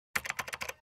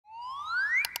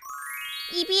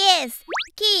EBS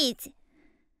Kids.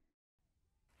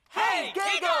 Hey,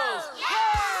 Giggles!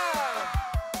 Yeah!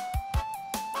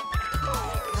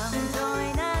 Come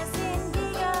join us in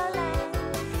Giggle Land.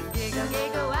 Giggle,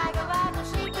 giggle, waggle, waggle,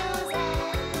 shake those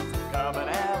hands. Come and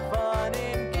have fun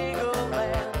in Giggle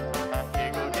Land.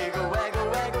 Giggle, giggle, waggle,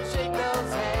 waggle, shake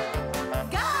those hands.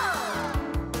 Go!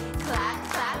 Clap,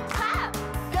 clap, clap.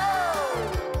 Go!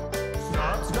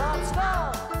 Stop, stop,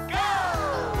 stop! Go!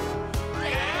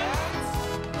 Dance!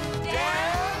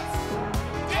 Dance!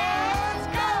 Dance!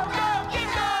 Go, go,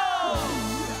 Giggle!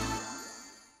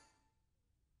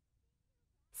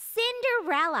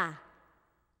 Cinderella.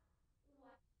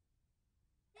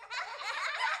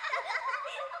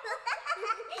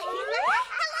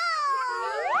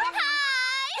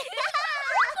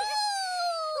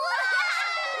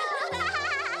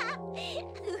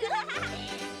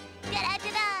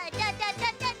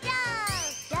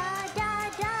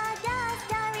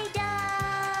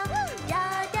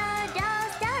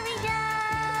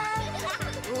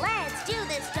 Let's do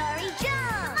the story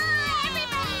jump!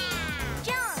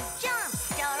 Jump, jump,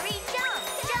 story jump!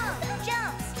 Jump,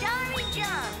 jump, story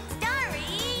jump!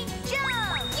 Story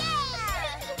jump! Yeah!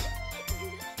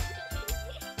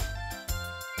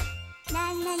 Na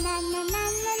na na na na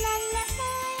na na na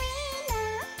Florina.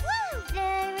 Woo!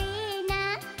 Florina.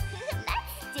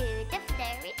 Let's do the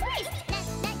flurry first.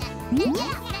 Na na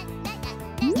na na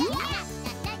na na na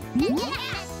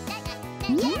na na na na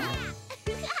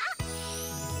na.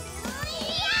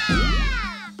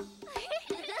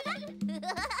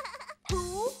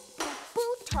 Boo, boo,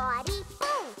 boo, toddy,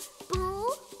 boo. Boo,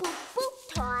 boo, boo,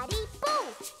 toddy, boo.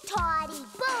 Toddy,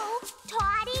 boo,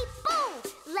 toddy, boo.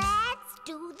 Let's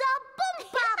do the boom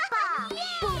ba ba.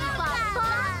 Boom ba ba,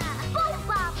 boom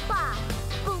ba ba.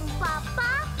 Boom ba ba,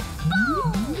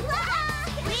 boom.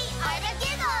 We are the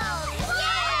Giggles.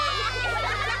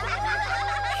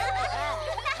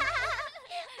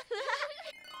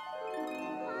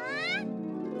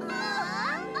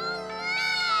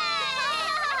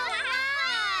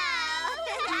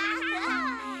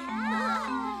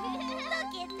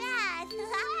 Look at that!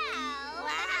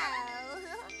 Wow!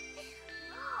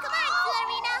 Come on,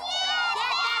 Florina! Get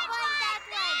that one, that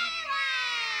one!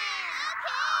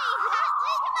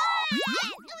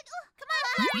 Okay! Come on,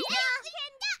 Florina!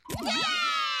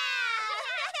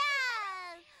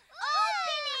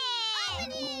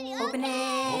 Open it!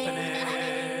 Open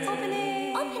it! Open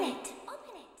it! Open it!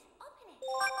 Open it!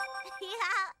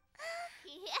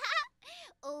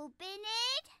 Open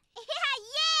it.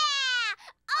 Yeah!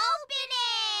 Open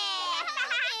it!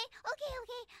 Okay.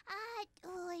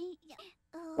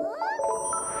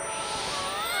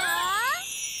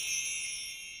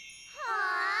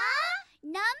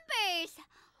 Numbers.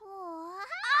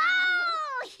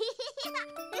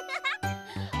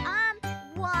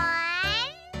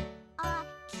 One,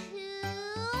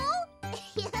 two,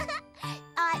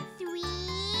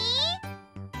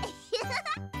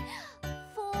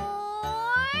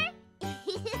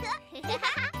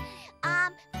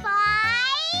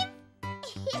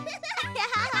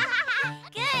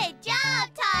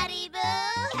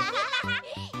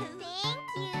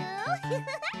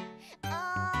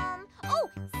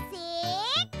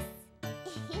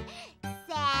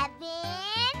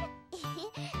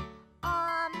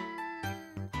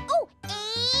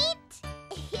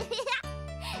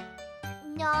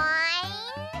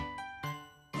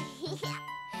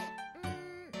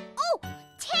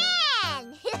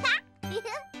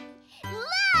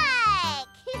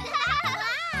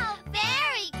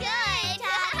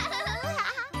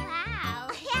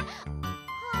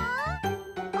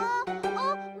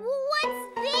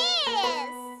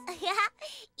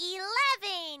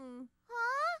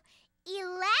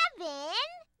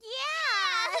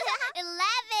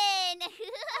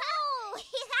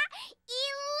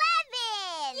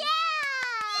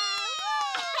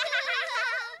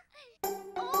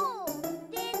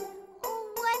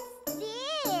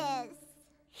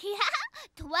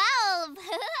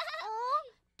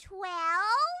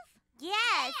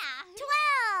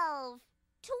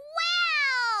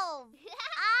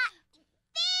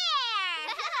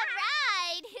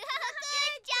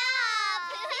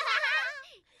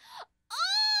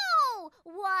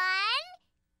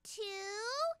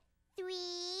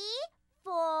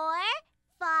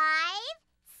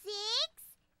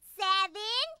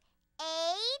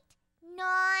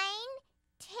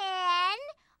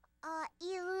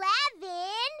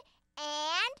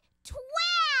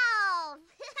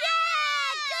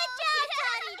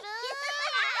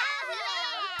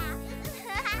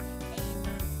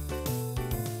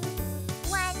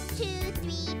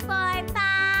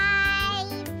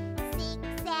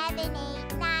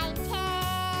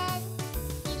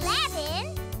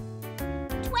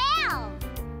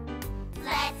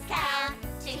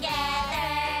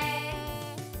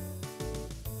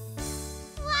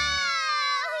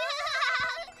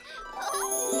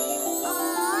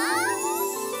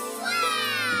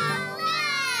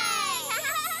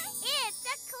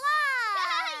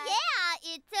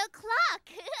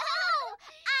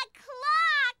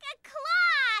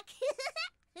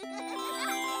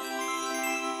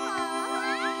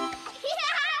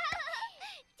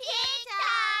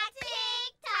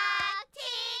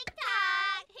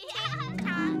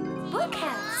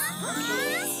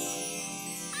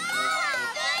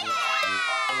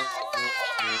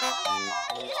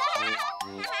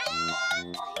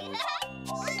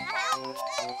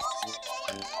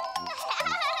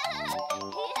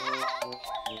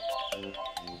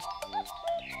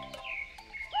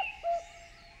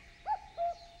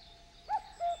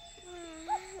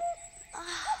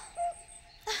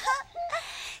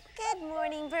 Good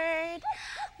morning, bird.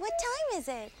 What time is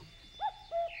it?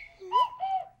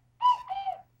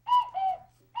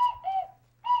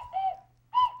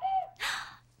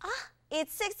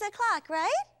 It's 6 o'clock,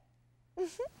 right?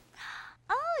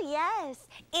 Oh, yes.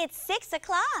 It's 6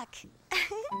 o'clock.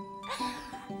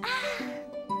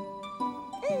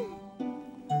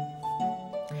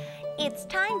 It's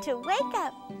time to wake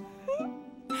up.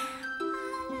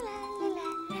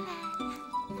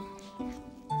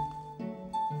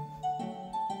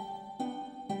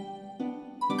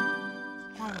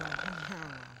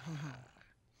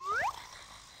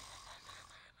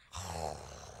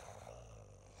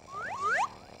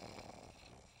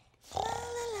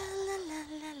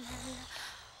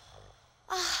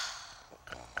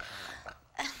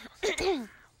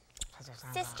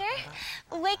 Sister,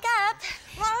 wake up.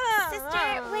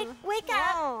 Sister, wake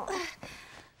up.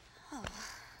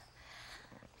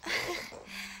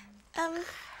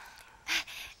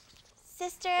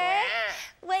 Sister,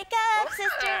 wake up.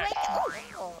 Sister,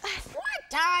 wake up. What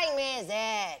time is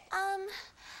it?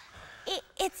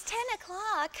 It's 10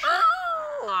 o'clock.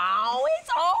 Oh, it's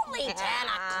only 10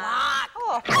 o'clock.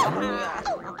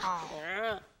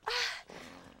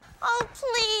 Oh,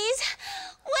 please,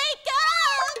 wake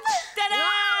up.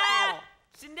 Ta-da!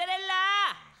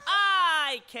 Cinderella,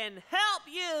 I can help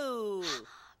you.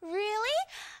 Really?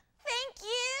 Thank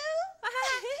you.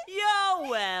 You're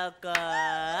welcome.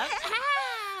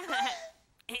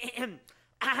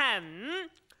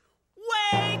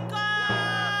 Wake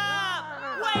up!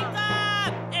 Wake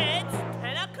up! It's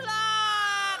 10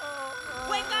 o'clock!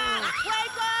 Wake up!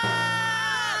 Wake up!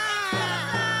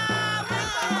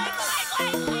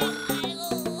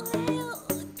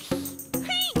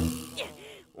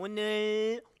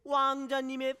 오늘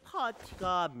왕자님의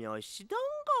파티가 몇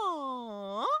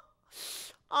시던가?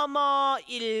 아마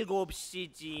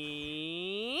 7시지.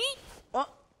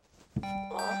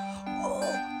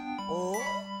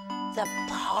 The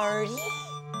party?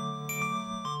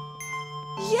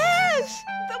 Yes,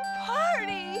 the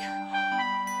party.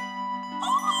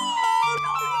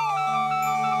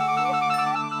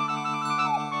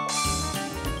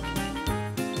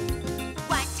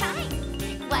 What time?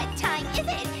 What time is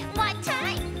it? What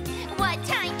time? What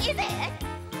time is it?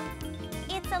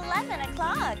 It's 11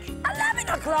 o'clock. 11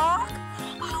 o'clock?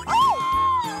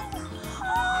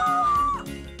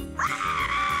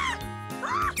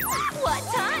 What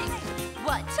time?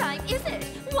 What time is it?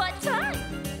 What time?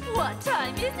 What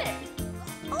time is it?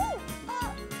 Oh,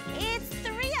 it's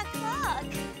 3 o'clock.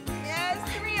 Yes,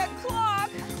 3 o'clock.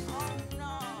 Oh,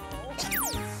 no.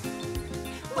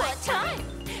 What time?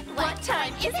 What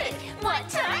time is it? What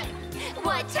time?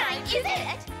 What time is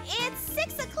it? It's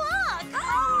 6 o'clock.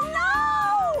 Oh,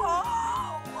 no.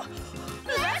 Oh.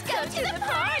 Let's go to the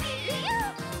party.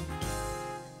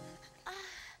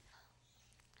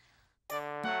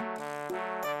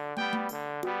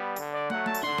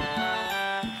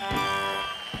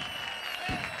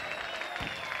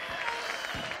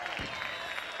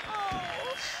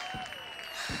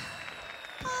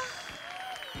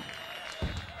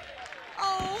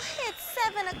 Oh, it's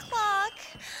 7 o'clock.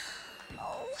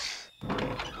 Oh.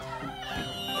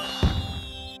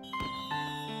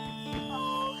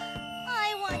 Oh,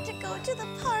 I want to go to the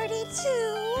party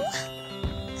too.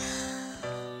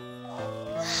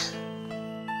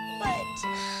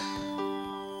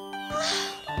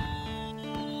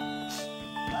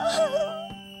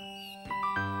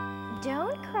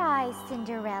 Don't cry,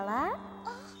 Cinderella.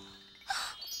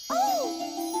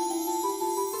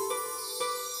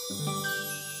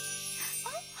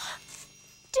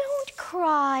 Don't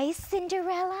cry,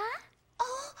 Cinderella.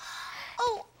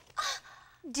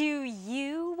 Do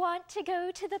you want to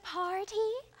go to the party?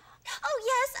 Oh,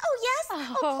 yes. Oh,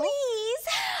 Oh. please.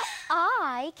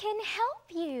 I can help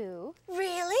you.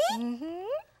 Really? Mm-hmm.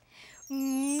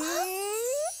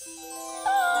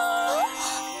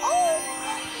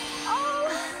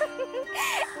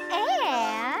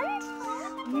 And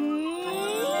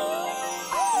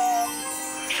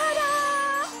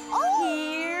ta-da!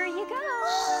 Here you go.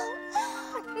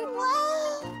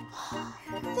 Wow.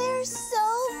 They're so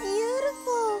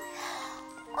beautiful.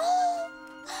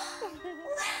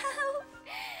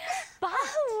 But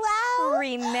Wow.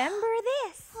 remember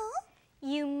this.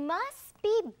 You must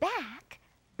be back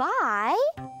by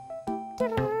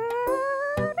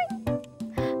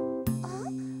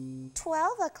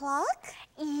 12 o'clock?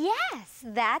 Yes,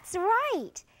 that's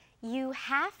right. You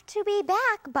have to be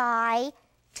back by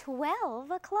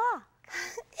 12 o'clock.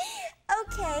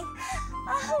 Okay.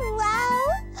 Oh,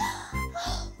 wow.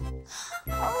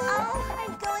 Oh,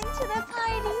 I'm going to the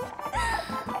party.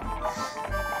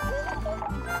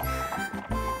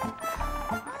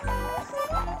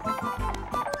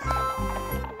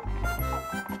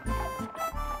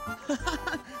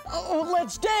 Oh,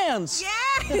 let's dance!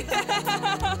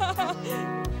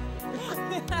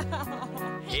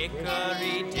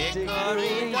 Hickory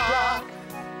dickory dock,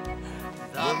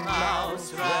 the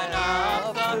mouse ran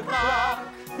up the clock.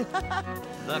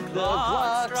 The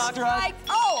clock struck.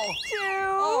 Oh!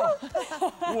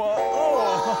 2. Whoa!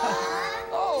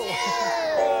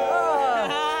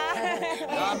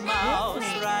 The mouse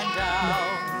ran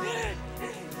down.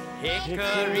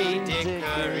 Hickory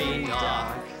dickory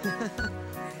dock.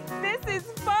 This is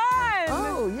fun!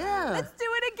 Oh, yeah. Let's do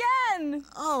it again!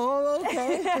 Oh,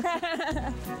 okay.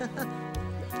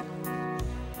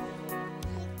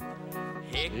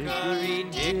 Hickory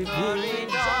dickory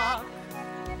dock,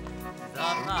 the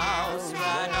mouse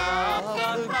ran up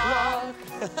the clock.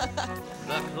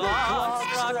 The clock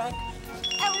struck.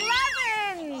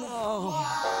 11! Oh.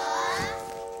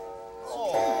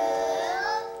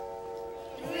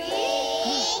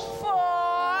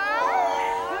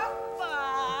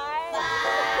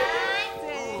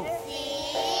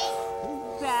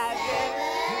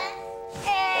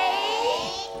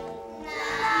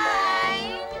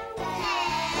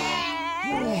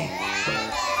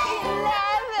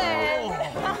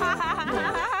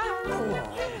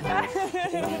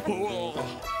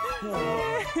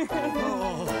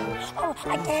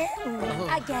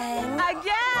 Again.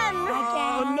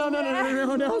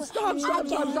 No. Stop.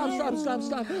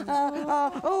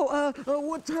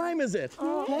 What time is it?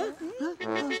 Oh,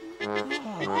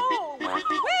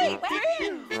 wait!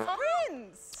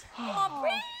 Prince! Oh,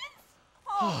 Prince!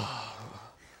 Oh.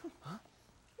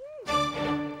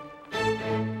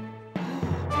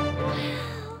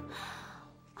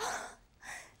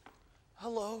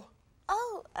 Hello.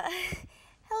 Oh,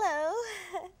 hello.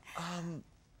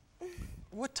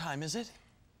 What time is it?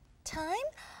 Time?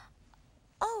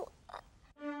 Oh.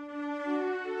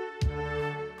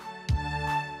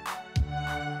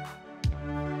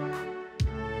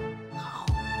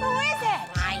 Who is it?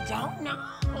 I don't know.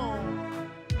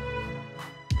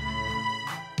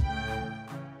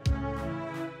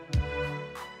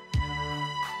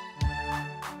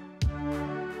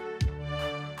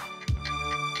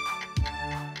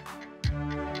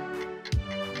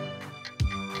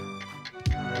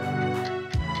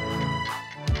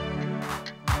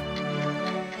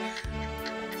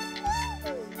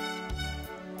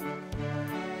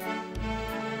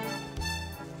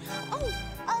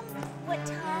 What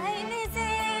time is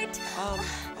it?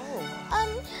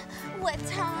 What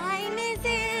time is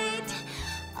it?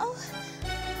 Oh,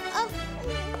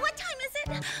 what time is it?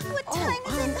 What time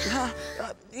is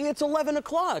it? It's 11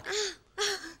 o'clock.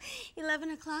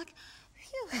 11 o'clock?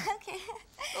 Phew, okay.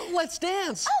 Let's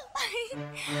dance.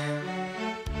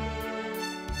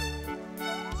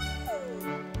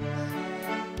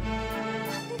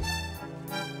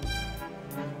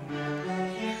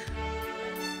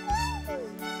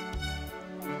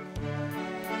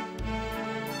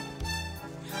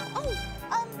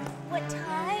 What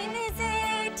time is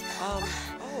it?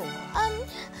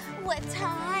 What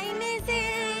time is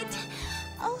it?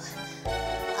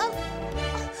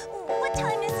 What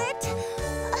time is it?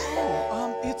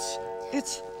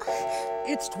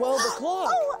 It's 12 o'clock.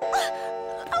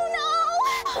 Oh no!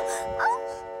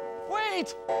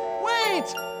 Wait!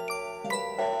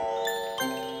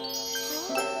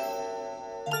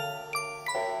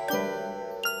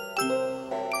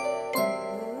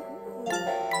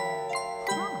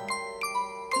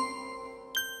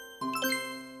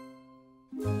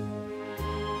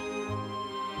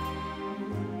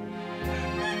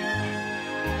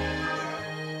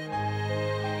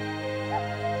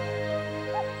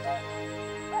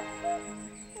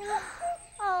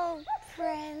 Oh,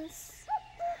 Prince.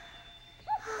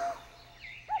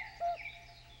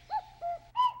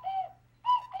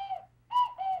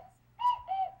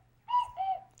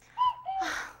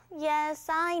 Yes,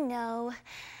 I know.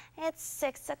 It's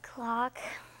 6 o'clock.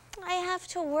 I have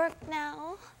to work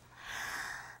now.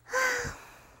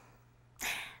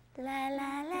 La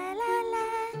la la la la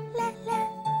la la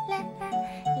la la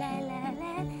la la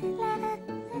la.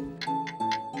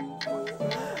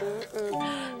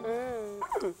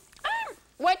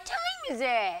 What time is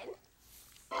it?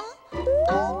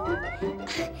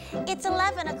 It's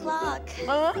 11 o'clock.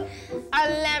 Huh?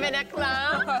 11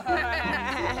 o'clock?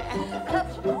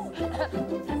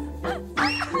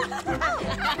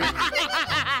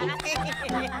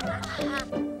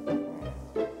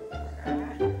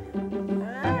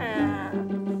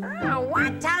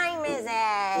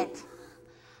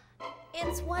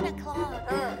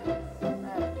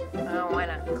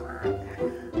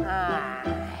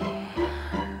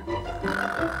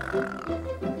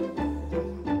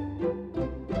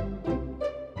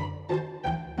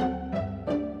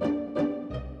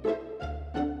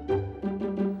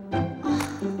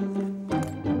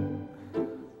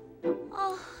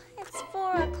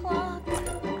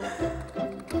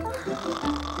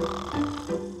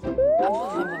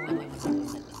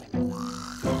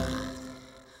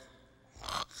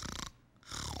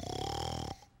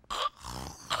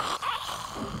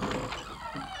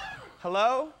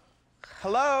 Hello?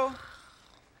 Hello?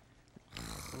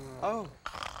 Oh.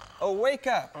 Oh, wake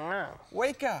up.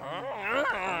 Wake up.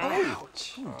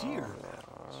 Ouch. Oh, dear.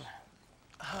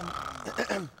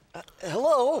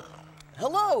 Hello?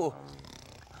 Hello?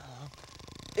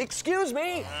 Excuse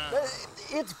me?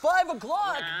 It's 5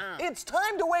 o'clock. It's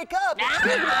time to wake up.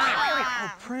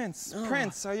 Oh, Prince.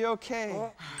 Prince, are you okay?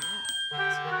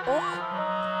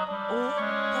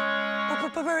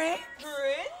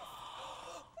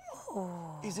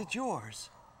 Is it yours?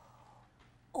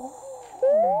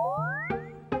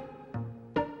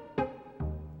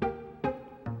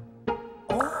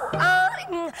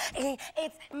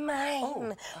 It's mine.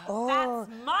 That's mine.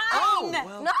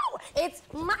 well. No, it's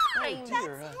mine.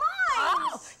 Dear, That's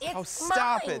mine. It's Oh,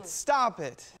 stop mine. it. Stop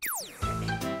it.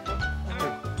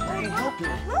 Let me help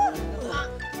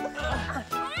you.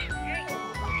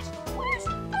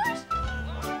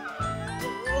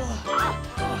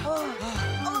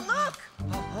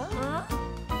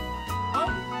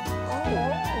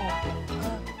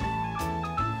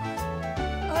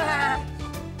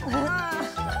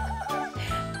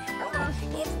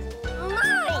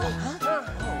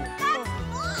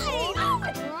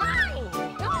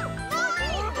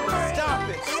 Stop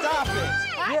it. Stop it.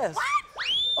 Yes.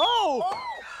 Oh!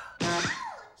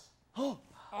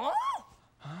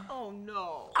 Oh,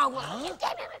 no. Oh, well, you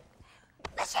get it.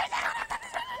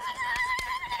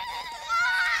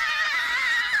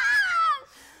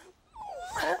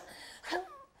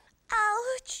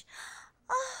 Ouch.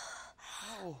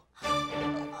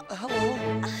 Hello?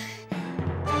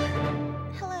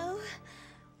 Hello.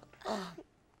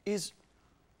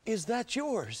 Is that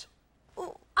yours?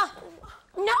 No,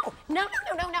 no, no,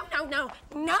 no, no, no, no, no,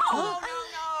 no.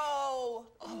 Oh,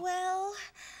 no. Well,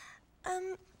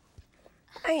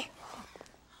 I.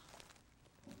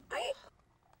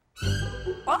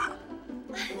 Oh.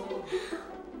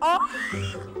 Oh.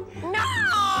 No!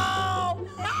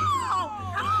 No!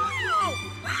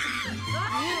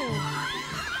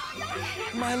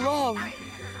 My love.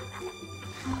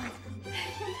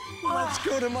 Let's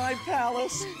go to my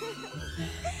palace.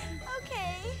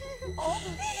 okay.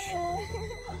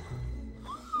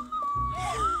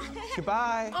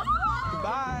 Goodbye.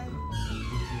 Goodbye.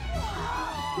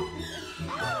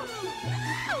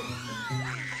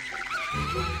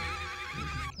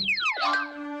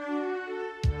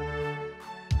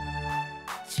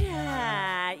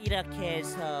 자, 이렇게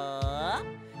해서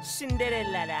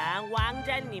신데렐라랑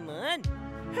왕자님은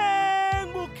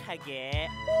행복하게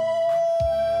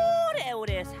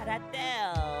오래오래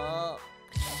살았대요.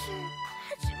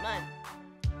 하지만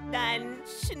난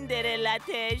신데렐라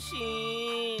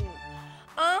대신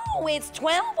Oh, it's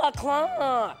 12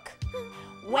 o'clock.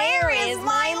 Where is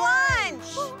my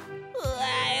lunch?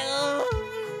 아유,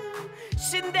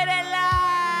 신데렐라